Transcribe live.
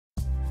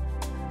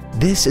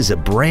This is a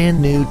brand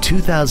new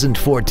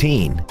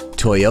 2014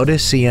 Toyota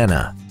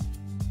Sienna.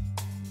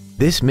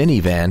 This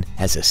minivan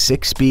has a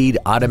 6-speed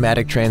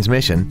automatic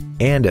transmission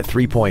and a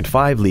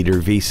 3.5-liter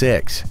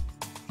V6.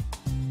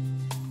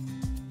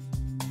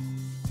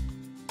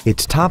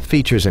 Its top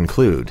features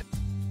include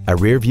a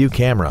rear-view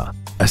camera,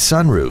 a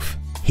sunroof,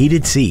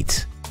 heated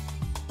seats,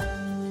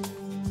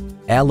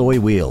 alloy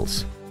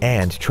wheels,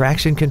 and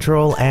traction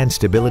control and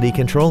stability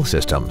control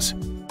systems.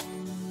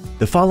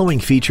 The following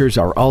features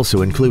are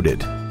also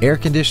included: air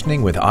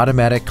conditioning with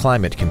automatic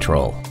climate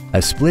control,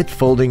 a split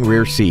folding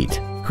rear seat,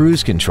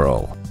 cruise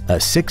control, a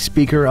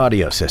 6-speaker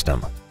audio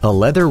system, a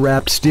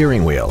leather-wrapped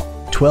steering wheel,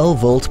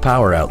 12-volt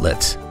power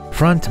outlets,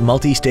 front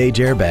multi-stage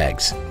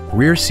airbags,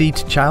 rear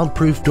seat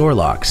child-proof door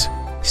locks,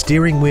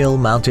 steering wheel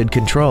mounted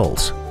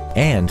controls,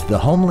 and the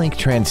HomeLink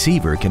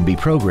transceiver can be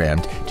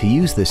programmed to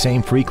use the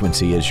same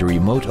frequency as your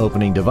remote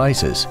opening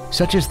devices,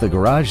 such as the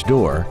garage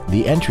door,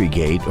 the entry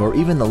gate, or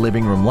even the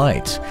living room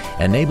lights,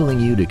 enabling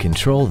you to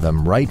control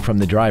them right from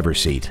the driver's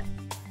seat.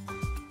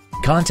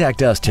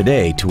 Contact us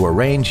today to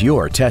arrange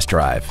your test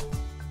drive.